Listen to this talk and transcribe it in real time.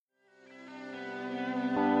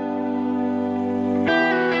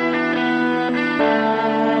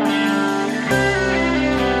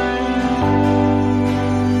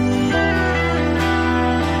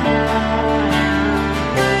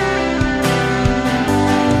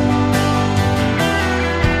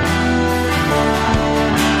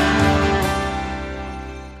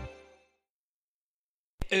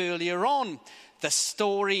the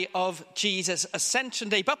story of Jesus' Ascension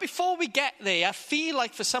Day. But before we get there, I feel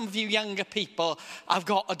like for some of you younger people, I've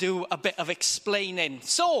got to do a bit of explaining.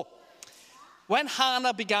 So, when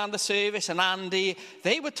Hannah began the service and Andy,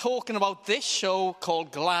 they were talking about this show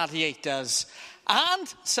called Gladiators.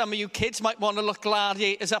 And some of you kids might want to look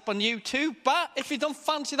Gladiators up on YouTube. But if you don't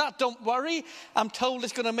fancy that, don't worry. I'm told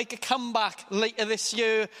it's going to make a comeback later this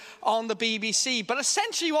year on the BBC. But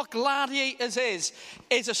essentially what Gladiators is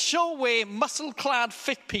a show where muscle-clad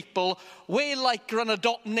fit people wear like going to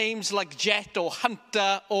adopt names like Jet or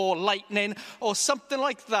Hunter or Lightning or something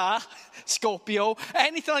like that. Scorpio,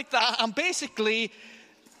 anything like that. And basically,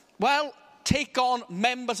 well, take on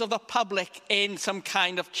members of the public in some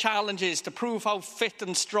kind of challenges to prove how fit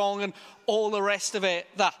and strong and all the rest of it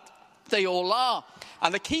that they all are.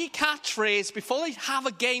 And the key catchphrase before they have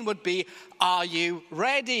a game would be, "Are you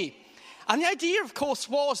ready?" And the idea, of course,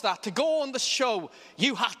 was that to go on the show,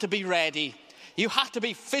 you had to be ready. You had to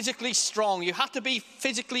be physically strong. You had to be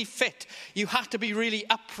physically fit. You had to be really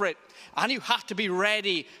up for it. And you had to be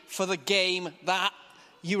ready for the game that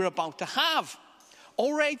you were about to have.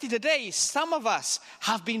 Already today, some of us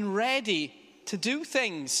have been ready to do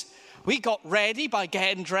things. We got ready by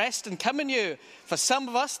getting dressed and coming here. For some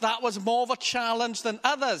of us, that was more of a challenge than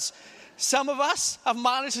others. Some of us have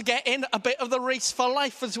managed to get in a bit of the race for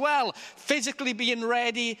life as well, physically being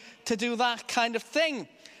ready to do that kind of thing.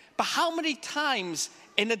 But how many times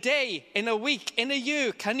in a day, in a week, in a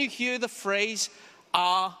year, can you hear the phrase,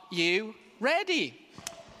 "Are you ready?"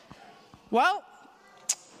 Well,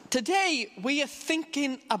 today, we are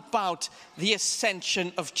thinking about the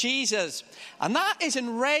ascension of Jesus. And that is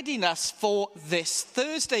in readiness for this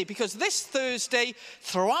Thursday. Because this Thursday,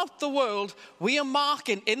 throughout the world, we are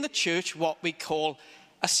marking in the church what we call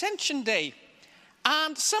Ascension Day.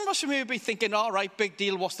 And some of us may be thinking, all right, big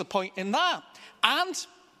deal, what's the point in that? And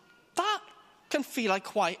that can feel like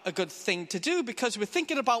quite a good thing to do. Because we're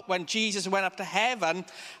thinking about when Jesus went up to heaven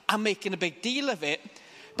and making a big deal of it.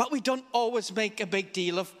 But we don't always make a big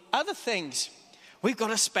deal of other things. We've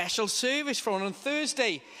got a special service for on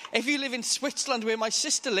Thursday. If you live in Switzerland where my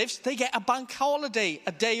sister lives, they get a bank holiday,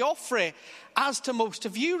 a day off for it, as to most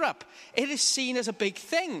of Europe. It is seen as a big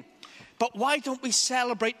thing. But why don't we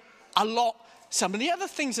celebrate a lot some of the other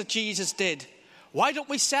things that Jesus did? Why don't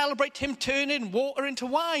we celebrate him turning water into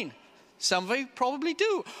wine? Some of you probably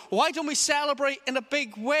do. Why don't we celebrate in a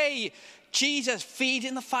big way Jesus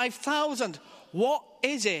feeding the 5,000? What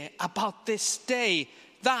is it about this day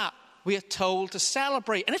that we are told to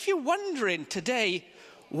celebrate? And if you're wondering today,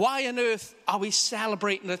 why on earth are we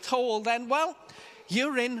celebrating at all, then, well,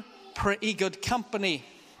 you're in pretty good company.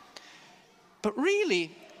 But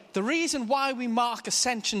really, the reason why we mark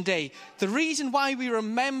Ascension Day, the reason why we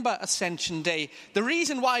remember Ascension Day, the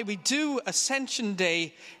reason why we do Ascension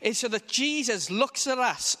Day is so that Jesus looks at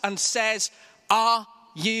us and says, "Are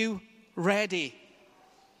you ready?"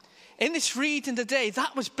 In this reading today,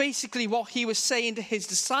 that was basically what he was saying to his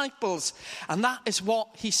disciples. And that is what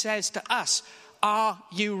he says to us. Are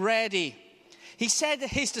you ready? He said to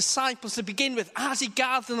his disciples to begin with, as he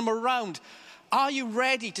gathered them around, are you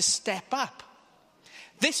ready to step up?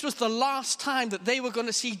 This was the last time that they were going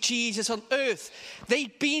to see Jesus on earth.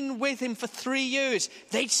 They'd been with him for 3 years.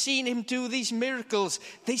 They'd seen him do these miracles.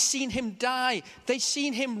 They'd seen him die. They'd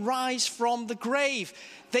seen him rise from the grave.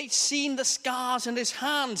 They'd seen the scars in his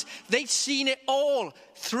hands. They'd seen it all.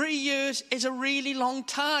 3 years is a really long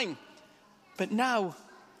time. But now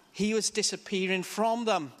he was disappearing from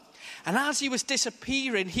them. And as he was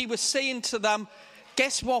disappearing, he was saying to them,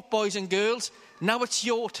 guess what, boys and girls? Now it's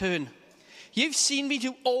your turn. You've seen me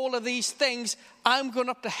do all of these things. I'm going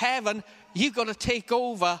up to heaven. You've got to take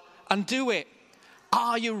over and do it.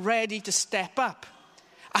 Are you ready to step up?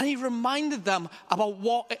 And he reminded them about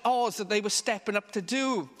what it was that they were stepping up to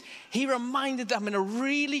do. He reminded them in a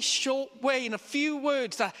really short way, in a few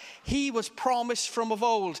words, that he was promised from of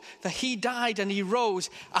old, that he died and he rose,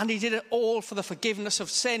 and he did it all for the forgiveness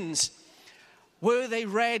of sins. Were they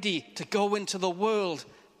ready to go into the world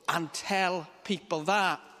and tell people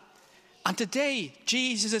that? And today,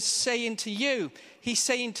 Jesus is saying to you, he's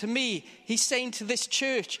saying to me, he's saying to this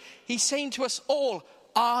church, he's saying to us all,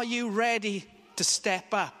 are you ready to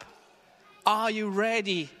step up? Are you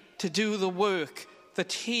ready to do the work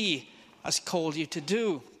that he has called you to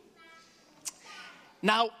do?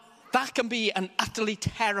 Now, that can be an utterly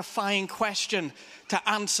terrifying question to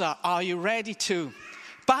answer. Are you ready to?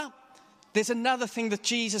 But there's another thing that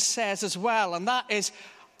Jesus says as well, and that is,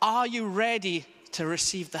 are you ready to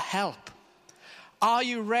receive the help? Are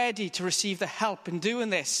you ready to receive the help in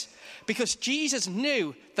doing this? Because Jesus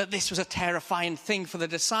knew that this was a terrifying thing for the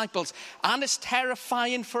disciples, and it's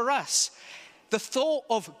terrifying for us. the thought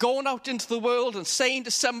of going out into the world and saying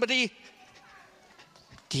to somebody,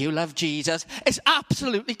 do you love Jesus? It's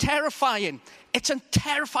absolutely terrifying. It's a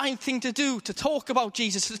terrifying thing to do, to talk about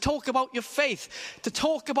Jesus, to talk about your faith, to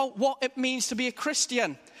talk about what it means to be a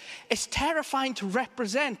Christian. It's terrifying to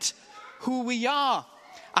represent who we are.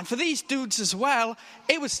 And for these dudes as well,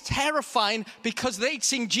 it was terrifying because they'd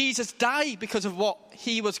seen Jesus die because of what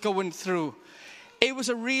he was going through. It was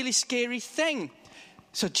a really scary thing.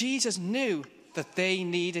 So Jesus knew that they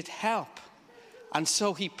needed help. And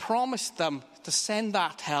so he promised them to send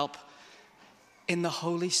that help in the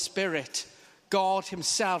Holy Spirit. God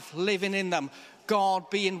himself living in them, God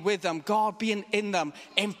being with them, God being in them,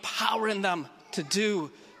 empowering them to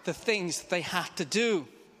do the things they had to do.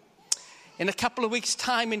 In a couple of weeks'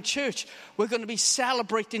 time in church, we're going to be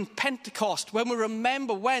celebrating Pentecost, when we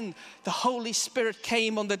remember when the Holy Spirit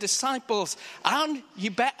came on the disciples. And you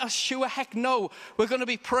better sure heck know, we're going to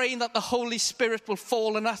be praying that the Holy Spirit will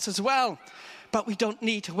fall on us as well. But we don't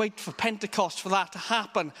need to wait for Pentecost for that to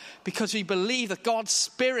happen, because we believe that God's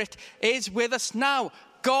Spirit is with us now.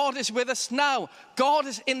 God is with us now. God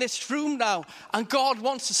is in this room now. And God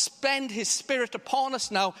wants to spend his Spirit upon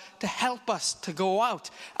us now to help us to go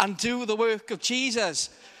out and do the work of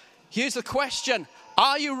Jesus. Here's the question.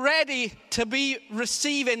 Are you ready to be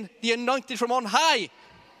receiving the anointing from on high?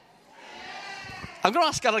 I'm going to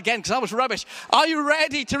ask that again because that was rubbish. Are you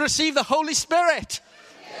ready to receive the Holy Spirit?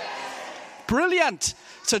 Brilliant.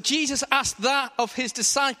 So Jesus asked that of his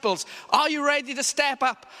disciples. Are you ready to step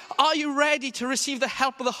up? Are you ready to receive the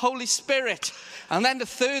help of the Holy Spirit? And then the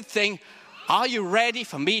third thing, are you ready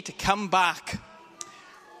for me to come back?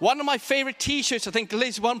 One of my favorite t-shirts, I think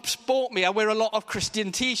Liz once bought me, I wear a lot of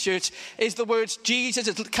Christian t-shirts, is the words, Jesus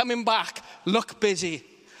is coming back, look busy.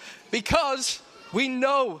 Because we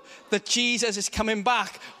know that Jesus is coming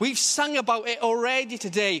back. We've sung about it already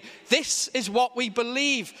today. This is what we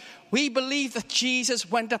believe. We believe that Jesus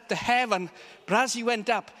went up to heaven, but as he went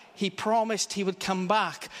up, he promised he would come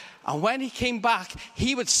back. And when he came back,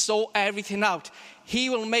 he would sort everything out. He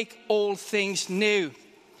will make all things new.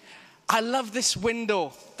 I love this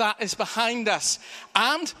window that is behind us.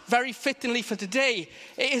 And very fittingly for today,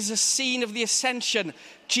 it is a scene of the Ascension,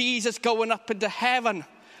 Jesus going up into heaven.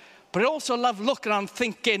 But I also love looking and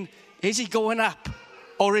thinking, is he going up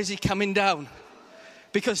or is he coming down?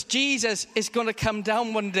 Because Jesus is going to come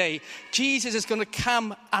down one day. Jesus is going to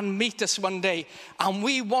come and meet us one day. And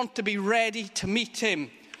we want to be ready to meet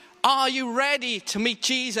him. Are you ready to meet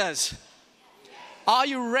Jesus? Are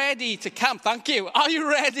you ready to come? Thank you. Are you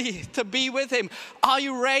ready to be with him? Are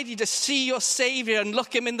you ready to see your Savior and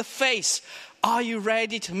look him in the face? Are you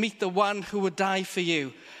ready to meet the one who would die for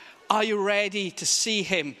you? Are you ready to see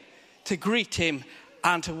him, to greet him,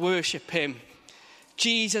 and to worship him?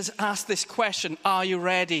 Jesus asked this question, are you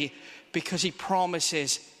ready? Because he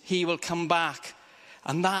promises he will come back.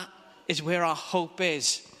 And that is where our hope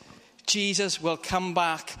is. Jesus will come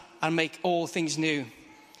back and make all things new.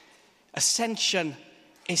 Ascension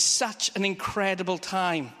is such an incredible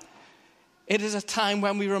time. It is a time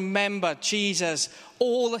when we remember Jesus,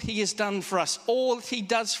 all that he has done for us, all that he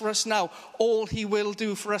does for us now, all he will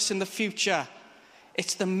do for us in the future.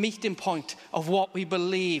 It's the meeting point of what we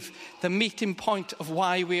believe, the meeting point of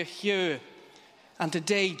why we're here. And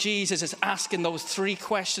today, Jesus is asking those three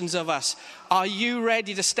questions of us. Are you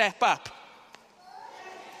ready to step up?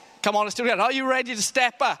 Come on, let's do it again. Are you ready to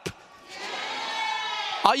step up?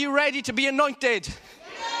 Are you ready to be anointed?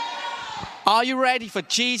 Are you ready for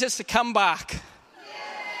Jesus to come back?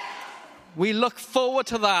 We look forward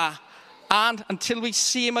to that. And until we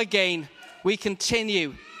see him again, we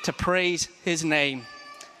continue to praise his name.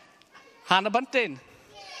 Hannah Bunting,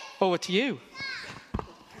 over to you.